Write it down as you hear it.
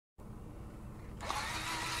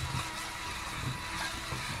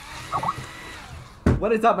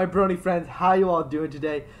What is up, my Brony friends? How you all doing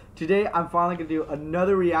today? Today I'm finally gonna do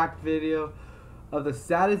another react video of the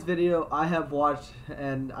saddest video I have watched,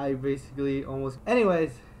 and I basically almost. Anyways,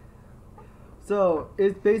 so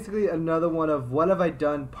it's basically another one of What Have I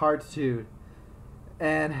Done Part 2,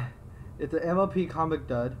 and it's an MLP Comic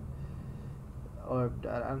dud, or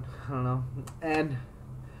I don't know, and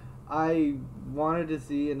I wanted to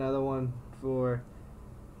see another one for.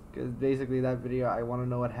 Because basically that video, I want to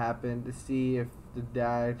know what happened to see if the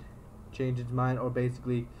dad changed his mind or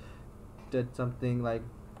basically did something like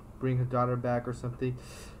bring his daughter back or something.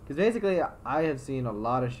 Because basically I have seen a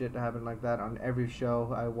lot of shit happen like that on every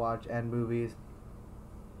show I watch and movies.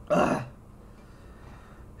 Ugh.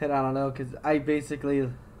 And I don't know, because I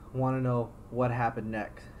basically want to know what happened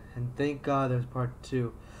next. And thank God there's part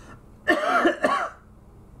 2. Because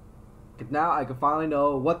now I can finally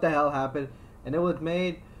know what the hell happened. And it was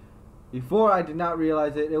made... Before, I did not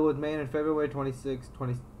realize it. It was made on February 26,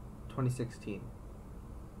 2016.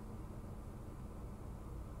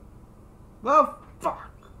 Well,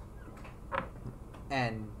 fuck.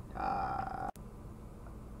 And,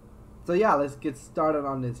 so yeah, let's get started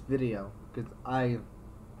on this video. Because I'm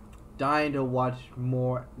dying to watch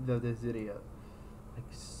more of this video. Like,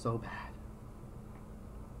 so bad.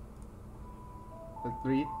 Like,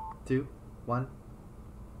 3, 2, 1.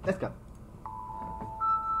 Let's go.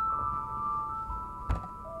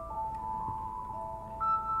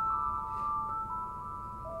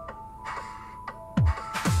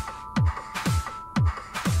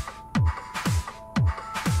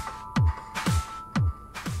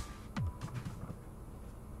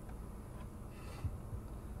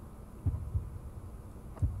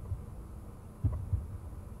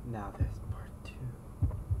 Now there's part 2.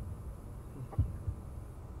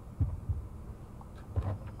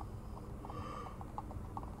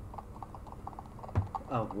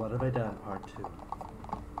 Oh, what have I done? Part 2.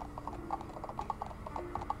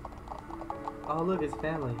 Oh, look, it's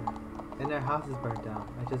family here. And their house is burnt down.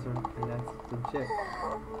 I just and that's some shit.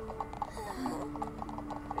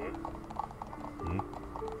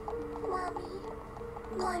 Mommy,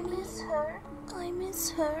 I miss her. I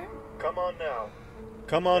miss her. Come on now.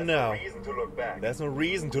 Come on now. There's no reason to look back. There's no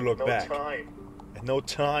reason to look back. No time. And no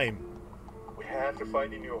time. We have to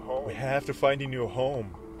find a new home. We have to find a new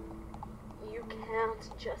home.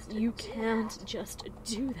 You can't just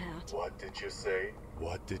do that. What did you say?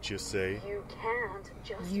 What did you say?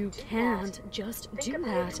 You can't just do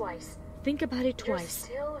that. Think about it twice.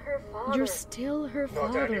 You're still her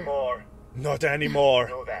father. Not anymore. Not anymore.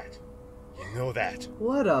 You know that. You know that.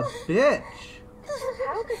 What a bitch.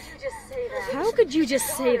 How could you just say that? How could you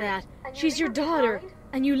just say that? She's your daughter,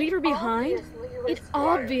 and you leave her behind? It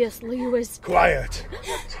obviously was... Quiet! I don't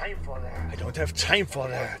have time for that. I don't have time for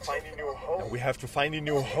that. Find a new home. We have to find a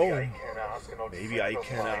new home. Maybe I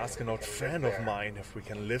can ask an old friend of mine if we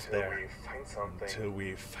can live there. Until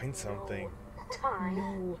we find something.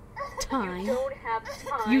 No time.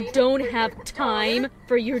 You don't have time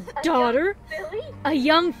for your daughter? A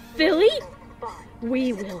young filly?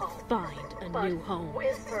 We will find a new home.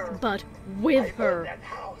 But with her.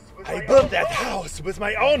 I built that house with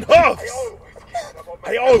my own hoofs!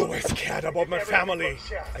 I always cared about my family.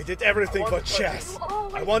 I did everything for Chess.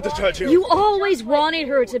 I wanted her to... You always wanted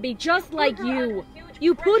her to be just like you.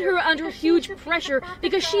 You put her under huge pressure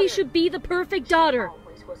because she should be the perfect daughter.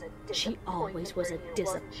 She always was a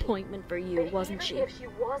disappointment for you, wasn't she?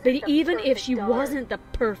 But even if she wasn't the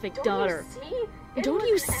perfect daughter, don't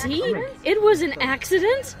you see? It was an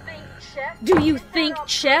accident? Do you think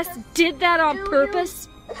Chess did that on purpose?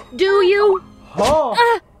 Do you?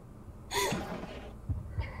 Oh.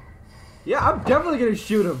 Yeah, I'm definitely gonna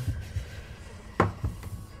shoot him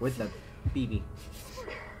with the BB.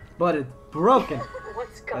 But it's broken.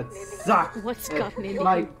 That sucks. What's gotten into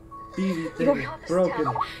my you? BB thing is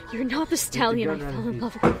broken. You're not the stallion I fell in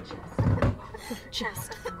love with. You're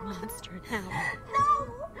just a monster now.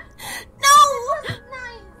 No!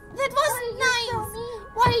 That wasn't nice!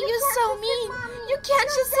 Why are you so mean? You can't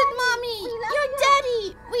just hit Mommy! You're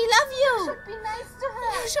Daddy! We love you!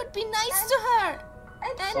 You should be nice to her!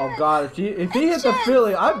 Oh God, if he hit the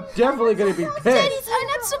filly, I'm definitely gonna be pissed! Daddies are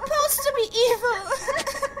not supposed to be evil!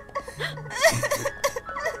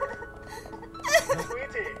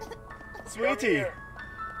 Sweetie!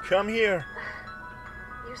 Come here!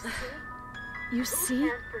 You see?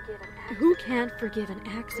 Who can't forgive an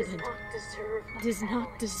accident does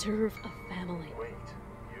not deserve a family.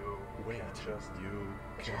 Wait,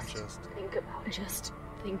 just think about it. Just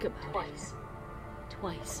think about it.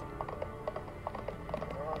 Twice.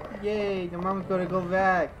 Yay, your mom's gonna go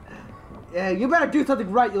back. Yeah, you better do something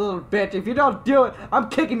right, you little bitch. If you don't do it, I'm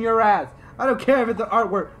kicking your ass. I don't care if it's the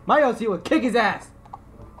artwork. My OC will kick his ass.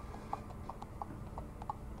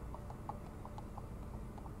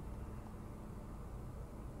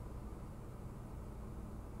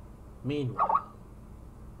 Meanwhile.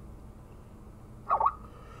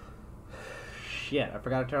 Shit, I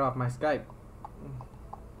forgot to turn off my Skype.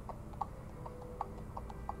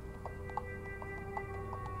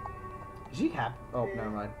 Is she happy? Oh, never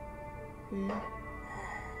mind.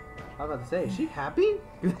 I was about to say, is she happy?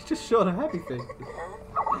 They just showed a happy face.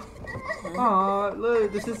 Aw,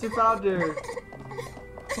 look, the sister found her.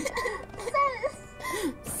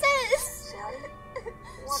 Sis!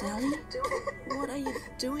 Sally? What are you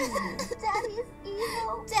doing here? Daddy's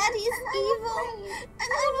evil. Daddy's evil.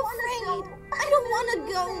 And I'm afraid. I don't want to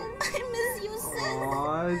go. I miss you, sis.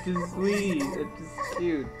 Aw, it's just sweet. It's just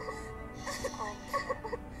cute.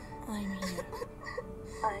 I'm here.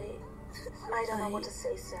 I don't know what to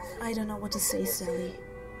say, Sally. I don't know what to say, Sally.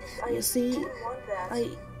 You see, I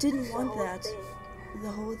didn't want that. The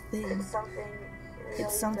whole thing.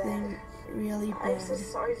 It's something really bad. I'm so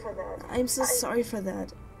sorry for that. I'm so sorry for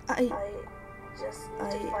that. I just need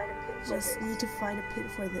to find a pin for just this. need to find a pin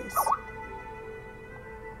for this.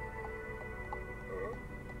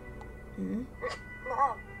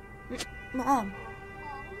 Mom. Mom.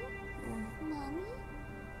 Mommy?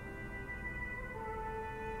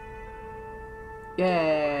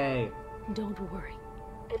 Yay! Don't worry.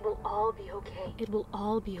 It will all be okay. It will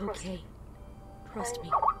all be okay. Trust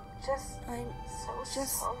me. I'm so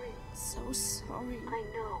sorry. So sorry. I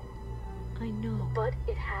know. I know. But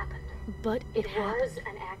it happened. But it was happened.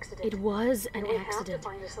 an accident. It was an And we accident. have to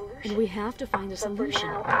find a solution. And we have to find a solution.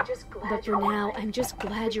 But for now, I'm just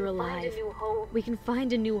glad you're alive. We can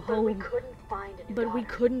find a new But we home. couldn't find a new But we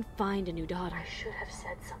daughter. couldn't find a new daughter. I should have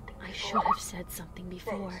said something. I before. should have said something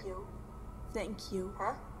before. Thank you. Thank you.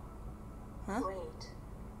 Huh? Huh? Wait.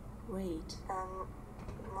 Wait.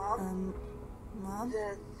 Mom. Mom?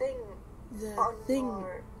 The thing The on thing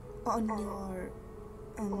your on your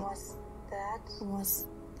was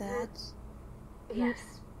that? Yes.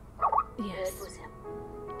 Yes, It was him.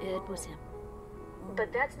 it was him.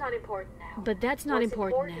 But that's not important now. But that's not What's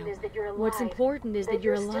important important now. is that you're alive. What's important is that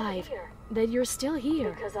you're still alive. here. That you're still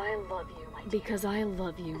here. Because I love you, my dear. Because I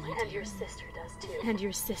love you, my And dear. your sister does too. And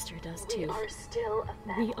your sister does We too. are still a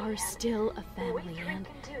family. We are and still a we family, three and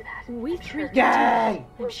can do that. we I'm three sure. can do that. Yay! I'm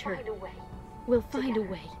We'll sure find a way. we'll find a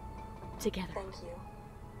Together. way together. Thank you.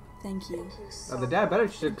 Thank you. Thank you so The dad better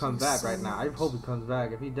should Thank come you back so right now. I much. hope he comes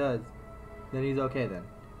back. If he does, then he's okay then.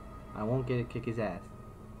 I won't get to kick his ass.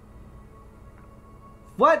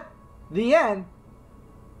 What? The end?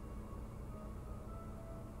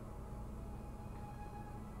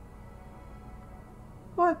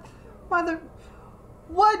 What? Mother?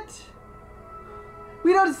 What?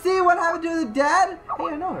 We don't see what happened to the dad? Hey,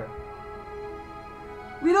 I know her.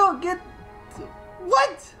 We don't get...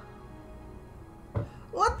 What?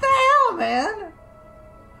 What the hell, man?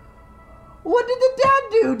 What did the dad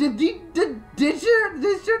do? Did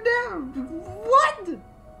your dad? What?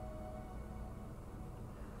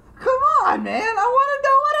 Come on, man! I want to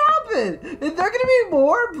know what happened. Is there gonna be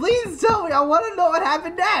more? Please tell me. I want to know what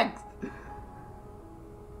happened next.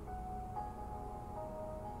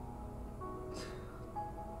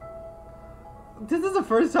 This is the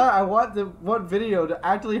first time I want video to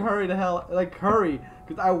actually hurry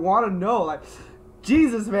because I want to know. Like,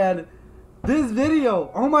 Jesus, man. This video,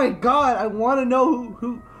 oh my god, I want to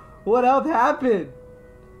know what else happened.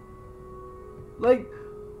 Like,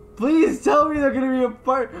 please tell me there's gonna be a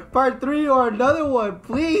part 3 or another one,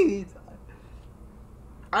 please.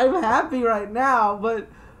 I'm happy right now, but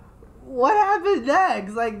what happened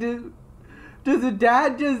next? Like, does the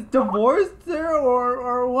dad just divorce her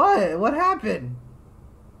or what? What happened?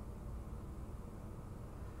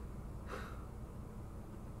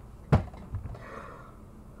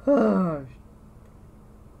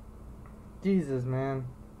 Jesus, man.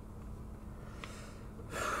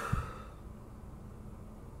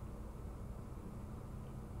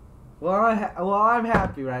 Well, I'm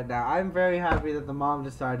happy right now. I'm very happy that the mom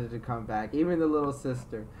decided to come back, even the little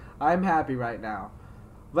sister. I'm happy right now,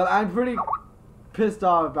 but I'm pretty pissed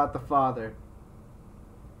off about the father.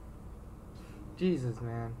 Jesus,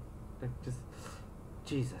 man. Like, just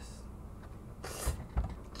Jesus.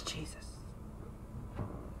 Jesus.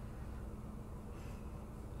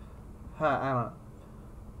 I don't know.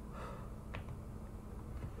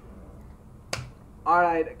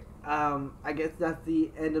 Alright, I guess that's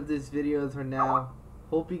the end of this video for now.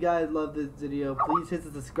 Hope you guys love this video. Please hit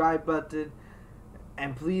the subscribe button.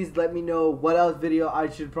 And please let me know what else video I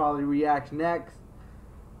should probably react next.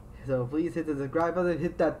 So please hit the subscribe button.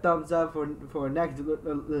 Hit that thumbs up for next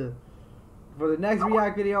for the next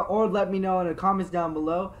react video, or let me know in the comments down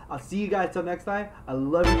below. I'll see you guys till next time. I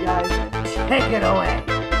love you guys. Take it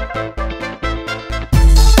away.